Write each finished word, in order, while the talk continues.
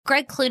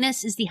Gregg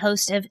Clunis is the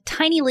host of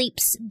Tiny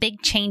Leaps,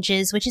 Big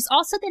Changes, which is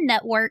also the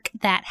network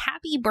that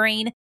Happy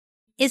Brain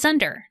is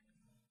under.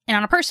 And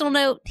on a personal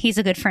note, he's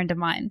a good friend of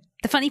mine.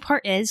 The funny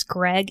part is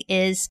Gregg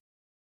is,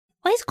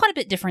 well, he's quite a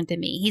bit different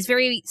than me. He's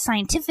very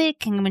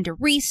scientific and into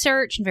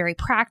research and very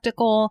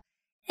practical.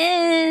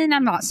 And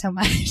I'm not so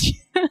much.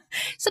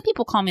 Some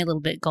people call me a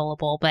little bit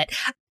gullible, but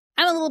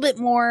I'm a little bit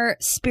more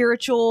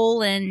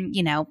spiritual and,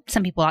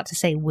 some people ought to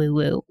say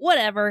woo-woo.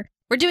 Whatever.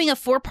 We're doing a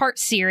 4-part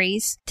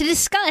series to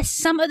discuss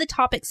some of the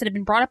topics that have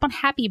been brought up on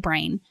Happy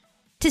Brain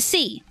to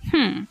see,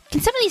 can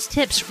some of these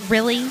tips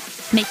really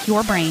make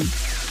your brain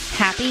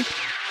happy?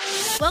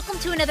 Welcome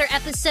to another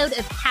episode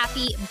of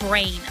Happy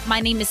Brain.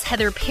 My name is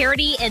Heather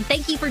Parody, and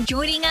thank you for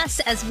joining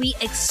us as we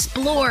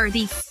explore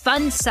the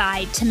fun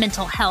side to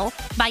mental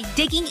health by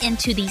digging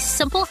into the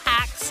simple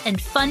hacks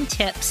and fun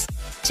tips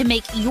to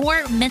make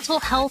your mental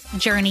health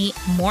journey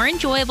more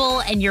enjoyable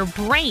and your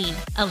brain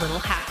a little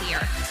happier.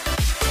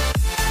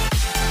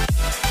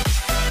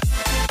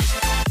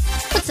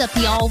 What's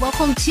up, y'all?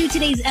 Welcome to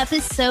today's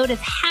episode of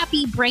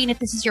Happy Brain. If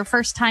this is your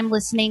first time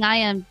listening, I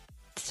am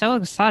so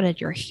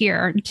excited you're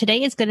here.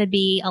 Today is going to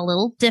be a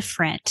little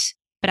different,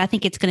 but I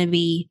think it's going to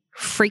be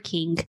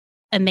freaking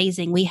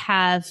amazing. We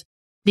have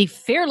the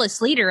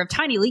fearless leader of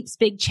Tiny Leaps,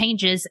 Big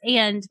Changes,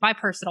 and my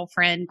personal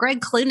friend,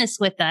 Gregg Clunis,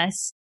 with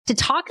us to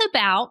talk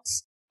about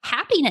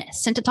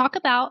happiness and to talk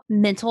about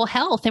mental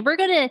health. And we're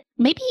going to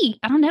maybe,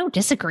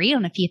 disagree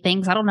on a few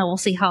things. I don't know. We'll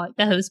see how it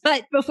goes.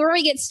 But before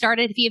we get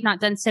started, if you have not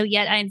done so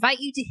yet, I invite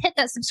you to hit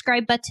that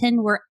subscribe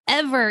button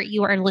wherever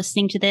you are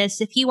listening to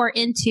this. If you are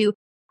into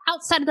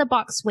outside of the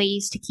box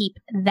ways to keep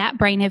that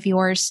brain of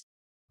yours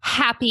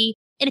happy.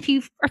 And if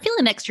you are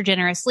feeling extra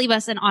generous, leave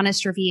us an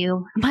honest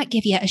review. I might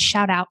give you a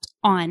shout out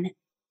on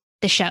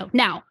the show.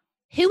 Now,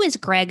 who is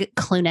Gregg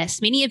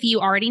Clunis? Many of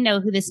you already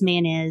know who this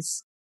man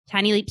is.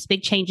 Tiny Leaps,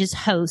 Big Changes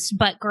host.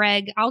 But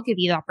Gregg, I'll give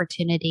you the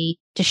opportunity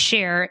to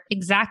share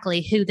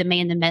exactly who the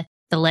man, the myth,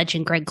 the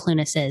legend Gregg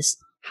Clunis is.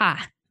 Hi.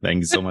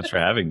 Thank you so much for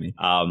having me.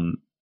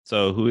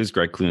 So who is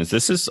Gregg Clunis?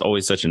 This is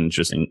always such an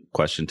interesting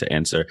question to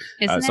answer.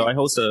 So I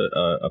host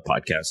a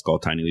podcast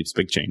called Tiny Leaps,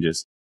 Big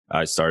Changes.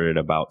 I started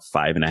about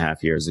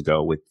 5.5 years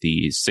ago with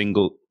the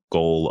single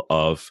goal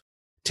of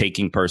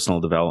taking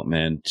personal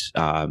development,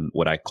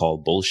 what I call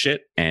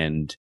bullshit,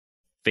 and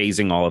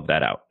phasing all of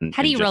that out.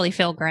 How do you really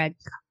feel, Gregg?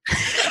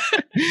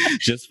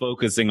 Just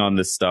focusing on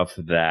the stuff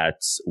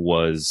that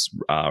was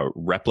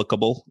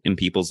replicable in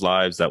people's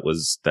lives, that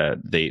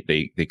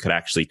they could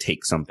actually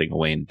take something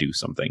away and do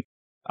something.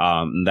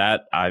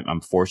 That I'm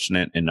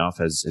fortunate enough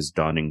has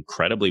done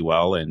incredibly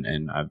well,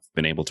 and I've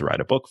been able to write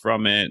a book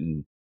from it,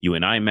 and you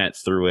and I met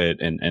through it,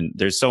 and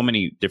there's so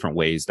many different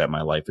ways that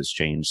my life has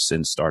changed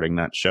since starting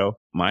that show.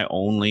 My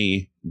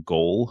only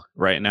goal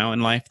right now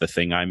in life, the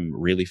thing I'm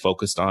really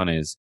focused on,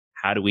 is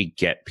how do we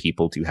get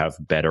people to have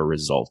better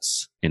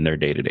results in their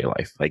day-to-day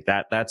life? Like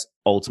that's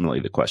ultimately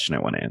the question I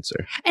want to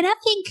answer. And I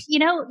think,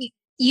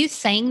 you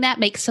saying that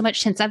makes so much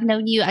sense. I've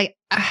known you, I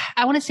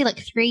want to say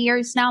like 3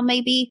 years now,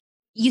 maybe.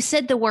 You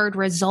said the word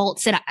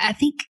results, and I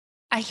think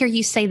I hear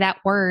you say that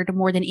word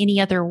more than any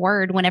other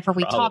word whenever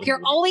we talk. You're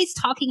always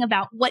talking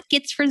about what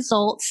gets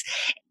results.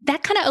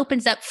 That kind of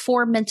opens up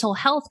for mental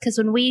health, because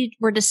when we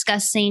were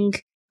discussing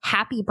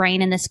Happy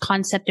Brain and this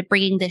concept of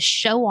bringing this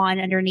show on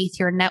underneath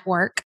your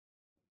network,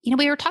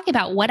 we were talking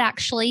about what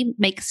actually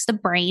makes the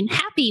brain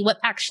happy, what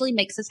actually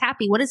makes us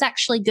happy, what is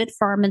actually good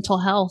for our mental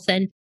health.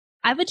 And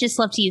I would just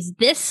love to use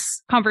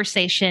this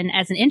conversation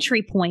as an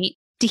entry point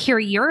to hear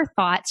your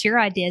thoughts, your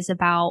ideas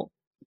about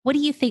what do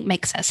you think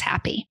makes us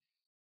happy?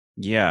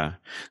 Yeah.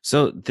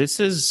 So this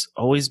has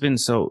always been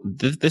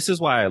this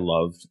is why I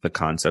love the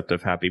concept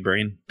of Happy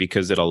Brain,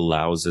 because it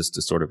allows us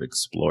to sort of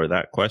explore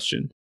that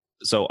question.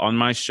 So on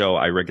my show,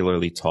 I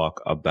regularly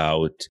talk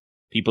about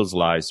people's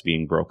lives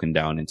being broken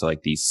down into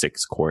like these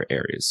 6 core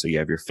areas. So you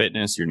have your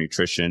fitness, your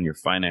nutrition, your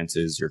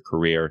finances, your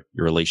career,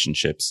 your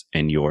relationships,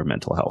 and your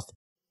mental health.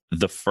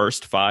 The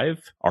first 5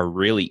 are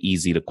really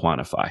easy to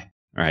quantify,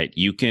 right?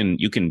 You can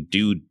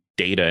do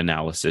data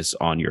analysis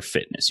on your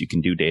fitness. You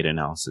can do data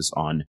analysis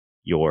on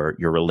your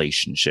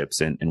relationships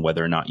and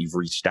whether or not you've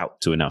reached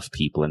out to enough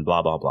people and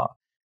blah, blah, blah.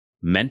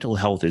 Mental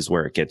health is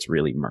where it gets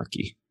really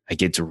murky.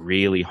 Like it's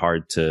really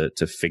hard to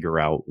figure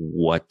out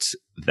what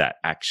that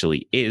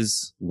actually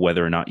is,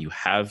 whether or not you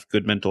have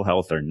good mental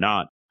health or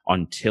not,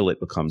 until it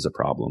becomes a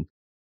problem.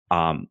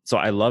 So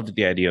I loved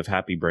the idea of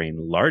Happy Brain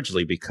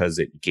largely because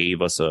it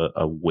gave us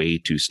a way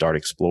to start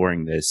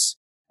exploring this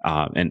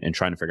and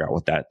trying to figure out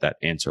what that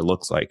answer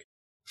looks like.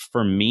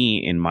 For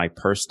me, in my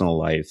personal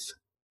life,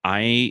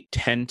 I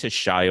tend to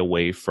shy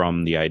away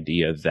from the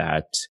idea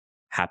that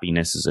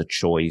happiness is a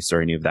choice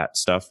or any of that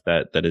stuff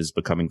that is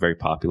becoming very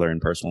popular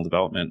in personal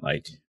development.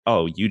 Like,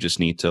 oh, you just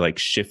need to like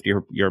shift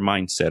your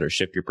mindset or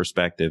shift your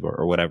perspective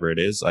or whatever it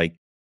is. Like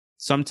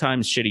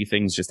sometimes shitty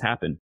things just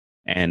happen,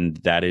 and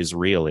that is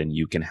real, and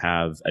you can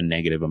have a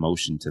negative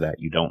emotion to that.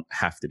 You don't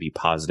have to be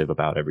positive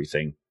about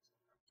everything.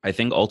 I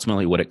think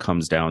ultimately what it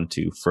comes down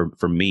to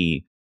for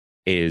me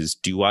is,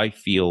 do I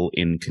feel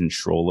in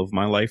control of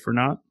my life or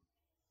not?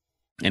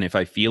 And if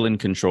I feel in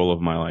control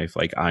of my life,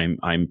 like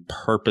I'm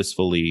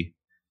purposefully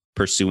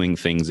pursuing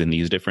things in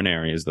these different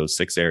areas, those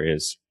 6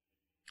 areas,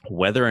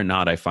 whether or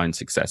not I find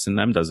success in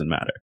them doesn't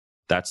matter.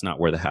 That's not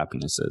where the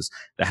happiness is.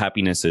 The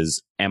happiness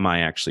is, am I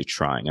actually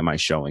trying? Am I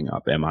showing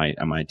up? Am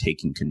I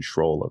taking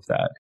control of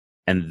that?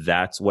 And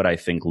that's what I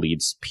think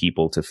leads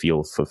people to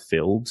feel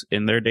fulfilled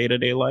in their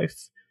day-to-day life,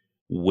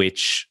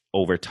 which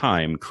over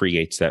time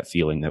creates that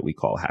feeling that we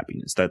call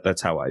happiness.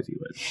 That's how I view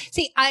it.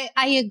 See, I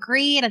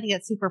agree. And I think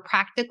that's super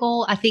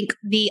practical. I think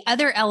the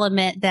other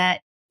element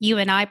that you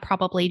and I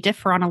probably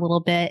differ on a little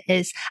bit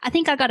is I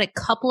think I got a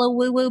couple of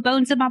woo-woo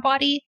bones in my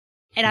body.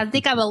 And I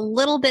think I'm a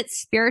little bit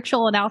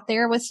spiritual and out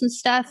there with some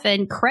stuff.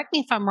 And correct me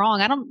if I'm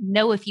wrong. I don't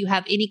know if you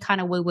have any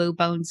kind of woo-woo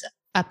bones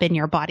up in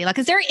your body. Like,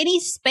 is there any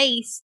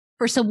space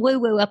for some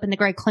woo-woo up in the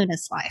Gregg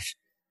Clunis life?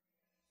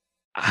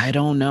 I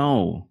don't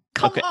know.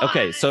 Come on.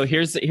 Okay. So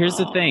here's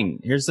the thing.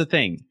 Here's the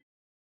thing.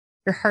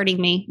 You're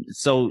hurting me.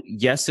 So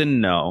yes and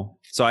no.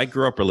 So I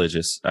grew up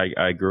religious.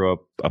 I grew up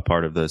a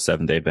part of the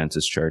Seventh-day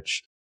Adventist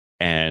Church.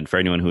 And for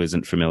anyone who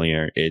isn't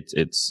familiar,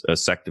 it's a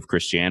sect of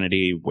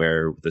Christianity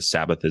where the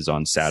Sabbath is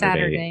on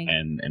Saturday.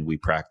 And we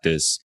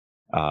practice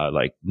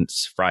like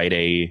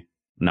Friday,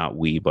 not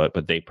we,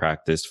 but they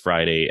practice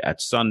Friday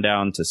at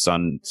sundown to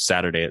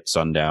Saturday at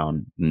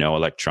sundown, no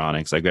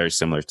electronics, like very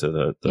similar to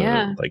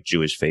the like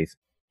Jewish faith.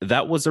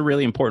 That was a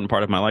really important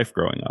part of my life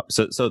growing up.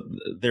 So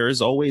there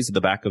is always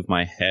the back of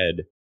my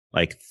head,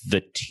 like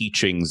the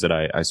teachings that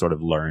I sort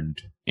of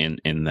learned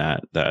in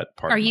that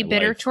part. Are you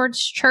bitter towards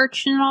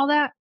church and all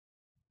that?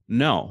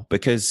 No,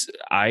 because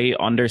I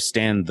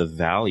understand the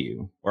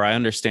value, or I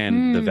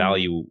understand the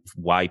value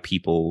why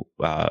people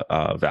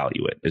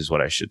value it, is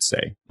what I should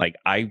say. Like,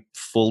 I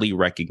fully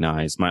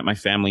recognize my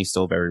family's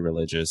still very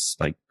religious.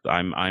 Like,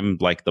 I'm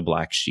like the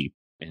black sheep.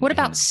 What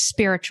about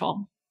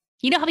spiritual?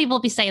 You know how people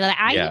be saying that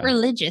I ain't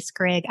religious,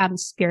 Gregg. I'm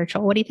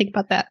spiritual. What do you think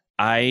about that?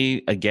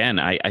 I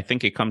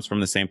think it comes from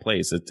the same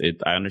place.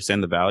 I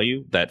understand the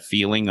value, that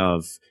feeling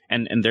of,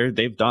 and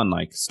they've done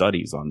like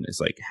studies on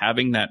this, like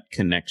having that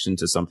connection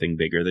to something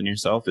bigger than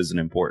yourself is an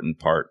important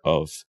part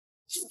of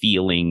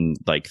feeling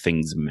like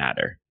things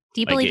matter. Do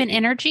you believe in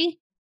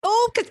energy?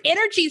 Oh, because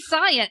energy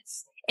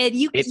science. And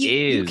you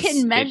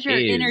can measure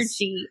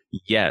energy.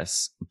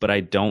 Yes, but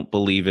I don't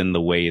believe in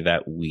the way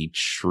that we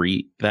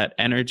treat that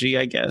energy,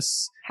 I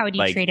guess. How would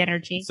you treat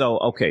energy?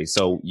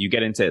 So you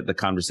get into the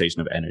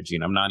conversation of energy,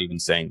 and I'm not even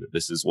saying that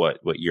this is what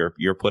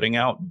you're putting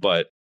out,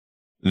 but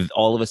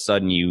all of a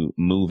sudden you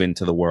move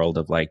into the world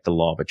of like the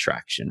law of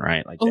attraction,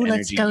 right? Like the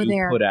energy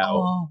you put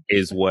out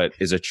is what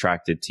is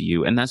attracted to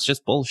you. And that's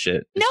just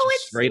bullshit. No,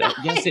 it's straight not.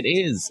 Up. Yes, it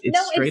is.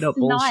 It's straight up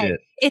bullshit.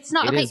 It's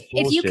not. Okay,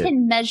 if you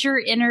can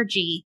measure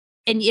energy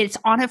and it's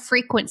on a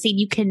frequency,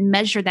 you can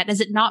measure that.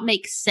 Does it not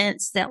make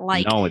sense that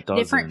like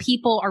different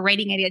people are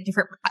radiating at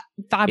different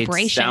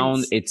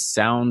vibrations? It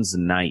sounds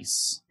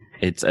nice.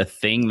 It's a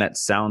thing that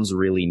sounds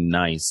really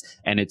nice,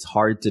 and it's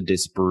hard to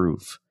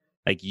disprove.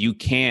 Like, you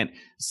can't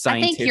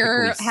scientifically. I think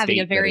you're having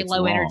a very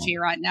low energy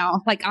right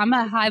now. Like, I'm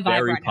a high vibe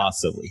very right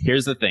possibly. Now.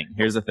 Here's the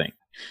thing.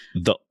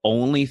 The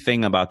only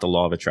thing about the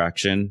law of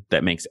attraction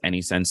that makes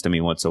any sense to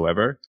me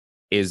whatsoever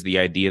is the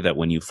idea that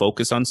when you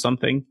focus on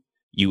something,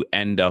 you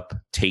end up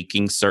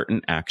taking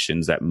certain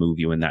actions that move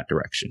you in that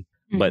direction.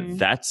 But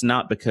that's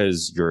not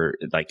because you're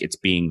like, it's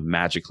being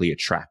magically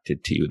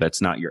attracted to you.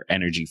 That's not your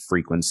energy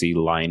frequency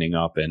lining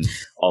up and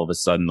all of a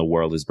sudden the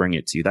world is bringing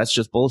it to you. That's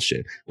just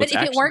bullshit. But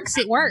if it works,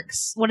 it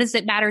works. What does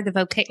it matter? The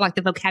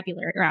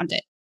vocabulary around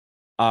it?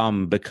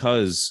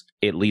 Because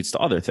it leads to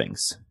other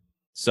things.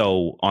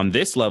 So on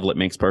this level, it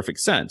makes perfect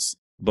sense.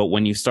 But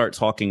when you start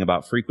talking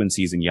about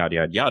frequencies and yada,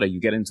 yada, yada, you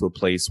get into a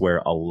place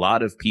where a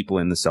lot of people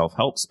in the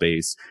self-help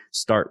space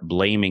start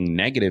blaming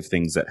negative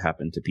things that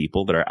happen to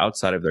people that are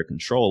outside of their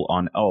control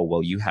on, oh,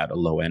 well, you had a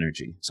low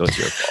energy, so it's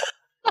your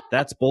fault.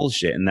 That's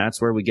bullshit. And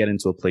that's where we get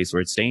into a place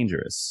where it's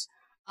dangerous.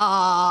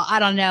 I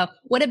don't know.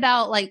 What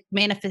about like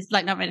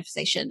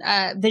visualization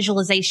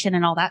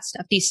and all that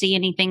stuff? Do you see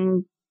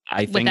anything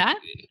with that?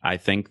 I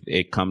think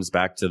it comes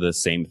back to the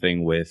same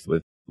thing with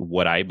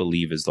what I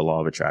believe is the law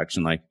of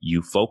attraction. Like,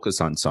 you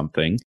focus on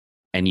something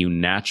and you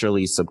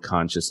naturally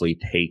subconsciously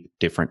take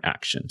different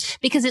actions.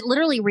 Because it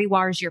literally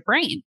rewires your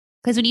brain.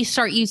 Because when you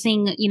start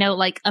using,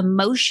 like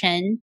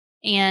emotion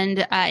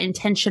and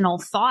intentional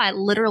thought,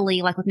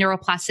 literally like with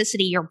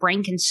neuroplasticity, your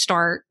brain can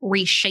start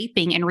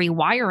reshaping and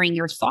rewiring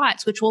your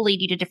thoughts, which will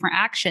lead you to different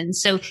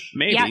actions. So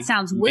it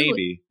sounds woo.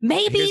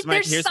 Maybe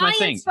there's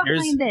science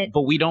behind it.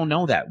 But we don't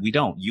know that. We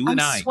don't. You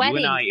and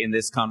I in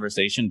this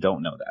conversation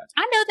don't know that.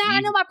 I know that. I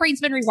know my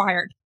brain's been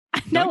rewired.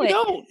 I know it.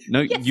 Don't.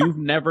 No, yes, you've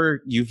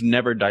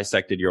never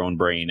dissected your own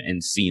brain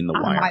and seen the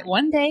wire. I might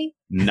one day.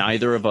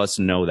 Neither of us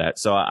know that.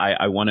 So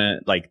I want to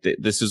like,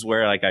 this is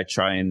where like I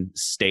try and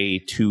stay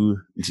to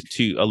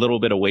a little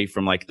bit away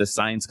from like the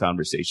science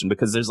conversation,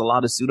 because there's a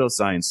lot of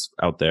pseudoscience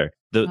out there.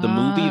 The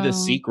movie The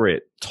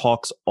Secret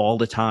talks all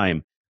the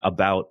time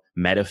about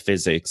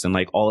metaphysics and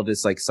like all of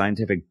this like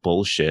scientific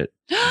bullshit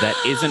that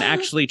isn't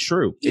actually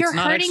true. You're it's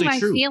not hurting actually my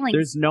true. feelings.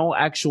 There's no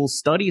actual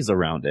studies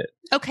around it.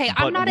 Okay,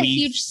 But I'm not a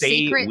huge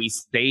secret. We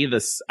say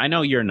this. I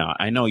know you're not.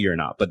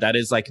 But that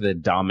is like the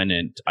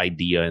dominant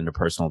idea in the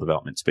personal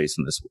development space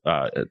in this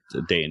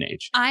day and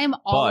age. I'm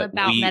all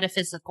about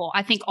metaphysical.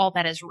 I think all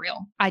that is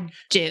real. I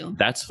do.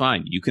 That's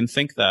fine. You can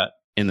think that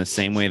in the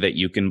same way that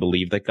you can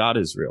believe that God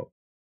is real.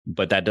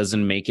 But that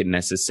doesn't make it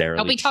necessarily.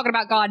 I'll be talking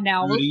about God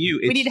now. We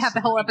need to have the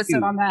whole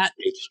episode on that.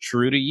 It's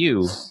true to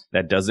you.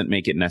 That doesn't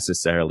make it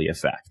necessarily a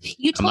fact.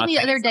 You told me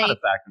the other day. It's not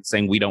a fact. I'm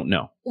saying we don't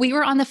know. We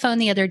were on the phone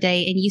the other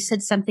day and you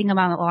said something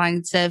along the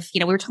lines of,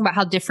 we were talking about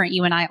how different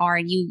you and I are.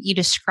 And you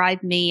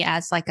described me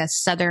as like a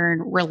Southern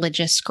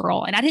religious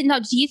girl. And I didn't know.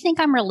 Do you think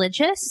I'm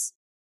religious?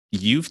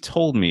 You've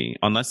told me,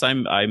 unless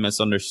I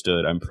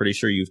misunderstood, I'm pretty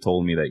sure you've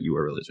told me that you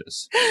were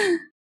religious.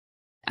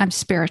 I'm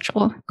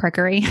spiritual,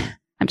 Gregory.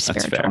 I'm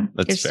spiritual.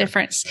 There's fair.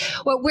 Difference.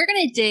 Well, we're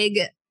going to dig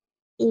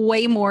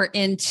way more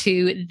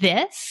into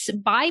this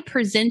by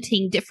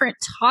presenting different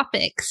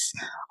topics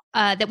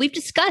that we've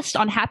discussed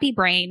on Happy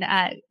Brain.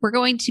 We're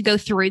going to go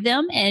through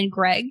them, and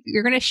Greg,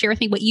 you're going to share with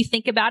me what you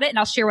think about it, and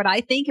I'll share what I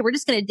think, and we're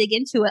just going to dig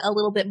into it a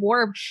little bit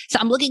more. So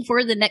I'm looking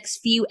forward to the next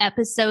few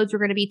episodes. We're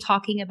going to be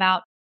talking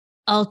about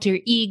alter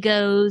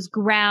egos,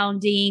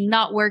 grounding,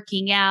 not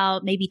working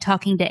out, maybe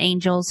talking to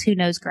angels. Who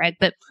knows, Greg?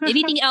 But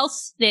anything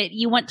else that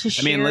you want to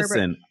share? I mean,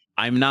 listen.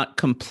 I'm not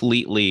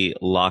completely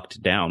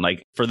locked down.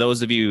 Like for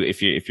those of you,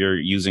 if you're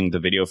using the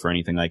video for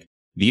anything, like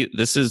these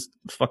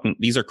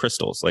are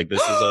crystals. Like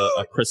this is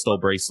a crystal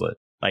bracelet.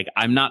 Like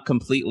I'm not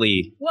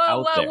completely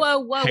out there.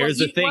 Whoa. Here's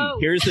the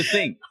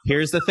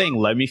thing.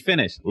 Let me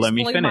finish.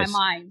 My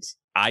mind.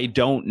 I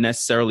don't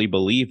necessarily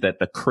believe that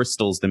the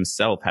crystals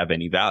themselves have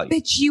any value.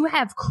 But you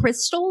have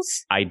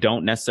crystals? I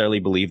don't necessarily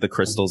believe the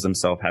crystals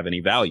themselves have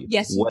any value.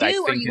 Yes, you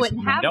do, or you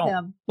wouldn't have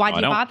them. Why do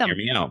you buy them? Hear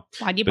me out.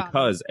 Why do you buy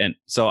them? And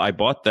so I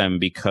bought them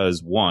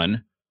because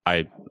one,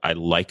 I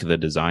like the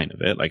design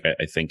of it. Like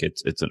I think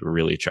it's a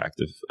really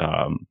attractive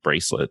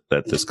bracelet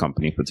that this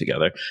company put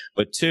together.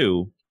 But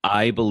two,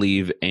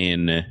 lately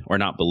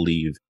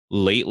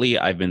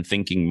I've been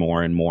thinking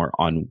more and more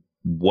on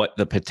what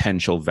the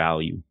potential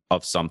value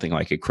of something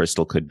like a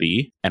crystal could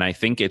be. And I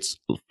think it's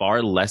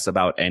far less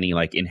about any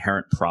like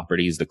inherent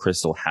properties the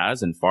crystal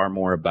has and far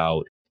more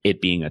about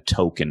it being a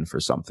token for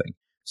something.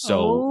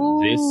 So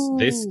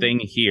this thing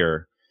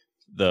here,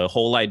 the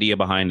whole idea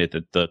behind it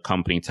that the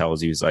company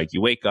tells you is like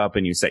you wake up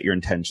and you set your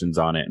intentions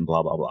on it and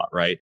blah, blah, blah,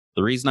 right?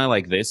 The reason I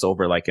like this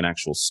over like an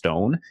actual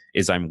stone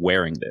is I'm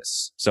wearing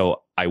this.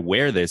 So I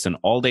wear this and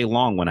all day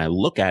long when I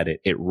look at it,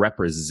 it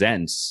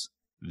represents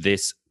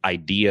this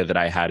idea that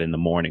I had in the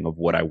morning of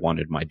what I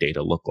wanted my day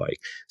to look like.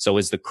 So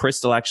is the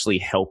crystal actually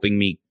helping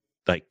me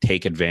like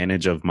take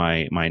advantage of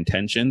my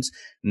intentions?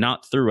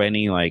 Not through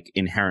any like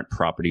inherent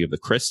property of the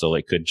crystal.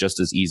 It could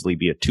just as easily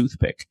be a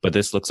toothpick, but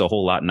this looks a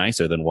whole lot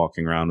nicer than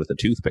walking around with a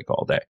toothpick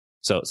all day.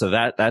 So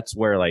that's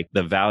where like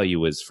the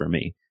value is for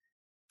me.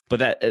 But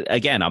that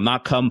again, I'm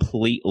not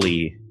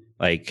completely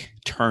like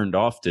turned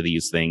off to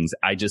these things.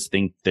 I just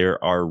think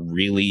there are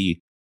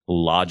really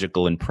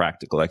logical and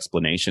practical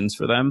explanations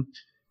for them.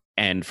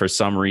 And for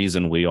some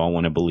reason, we all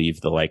want to believe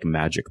the like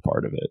magic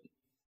part of it.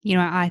 You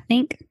know what I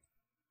think?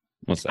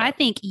 What's that? I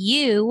think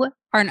you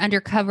are an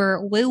undercover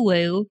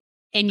woo-woo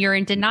and you're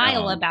in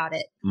denial about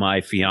it.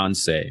 My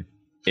fiance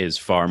is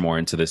far more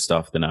into this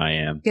stuff than I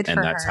am. Good for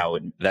and that's her.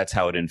 That's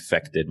how it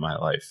infected my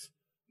life.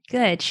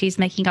 Good. She's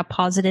making a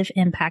positive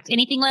impact.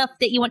 Anything left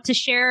that you want to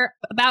share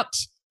about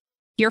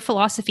your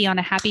philosophy on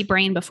a happy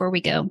brain before we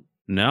go?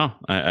 No,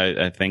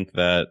 I think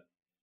that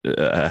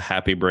a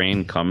happy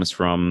brain comes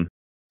from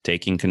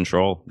taking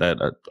control. That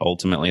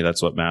ultimately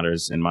that's what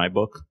matters in my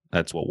book.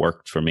 That's what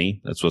worked for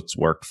me. That's what's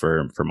worked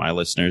for my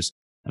listeners.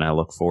 And I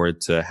look forward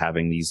to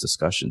having these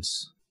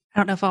discussions. I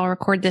don't know if I'll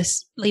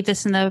leave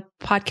this in the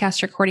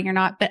podcast recording or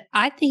not, but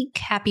I think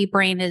happy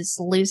brain is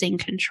losing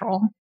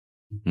control.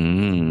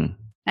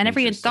 I never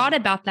even thought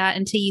about that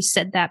until you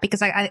said that,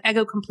 because I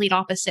go complete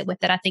opposite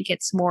with it. I think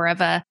it's more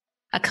of a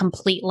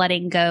complete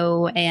letting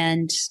go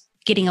and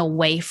getting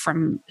away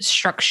from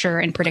structure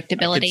and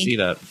predictability.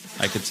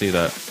 I could see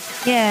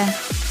that. Yeah.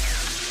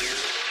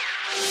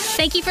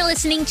 Thank you for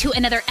listening to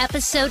another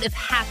episode of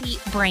Happy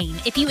Brain.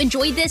 If you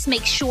enjoyed this,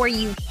 make sure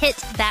you hit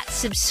that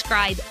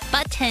subscribe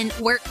button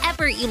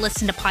wherever you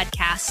listen to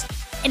podcasts.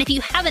 And if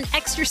you have an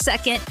extra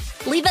second,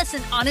 leave us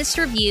an honest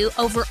review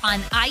over on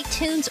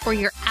iTunes or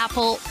your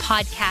Apple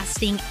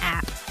podcasting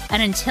app.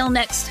 And until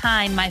next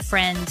time, my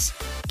friends,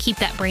 keep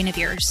that brain of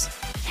yours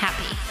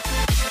happy.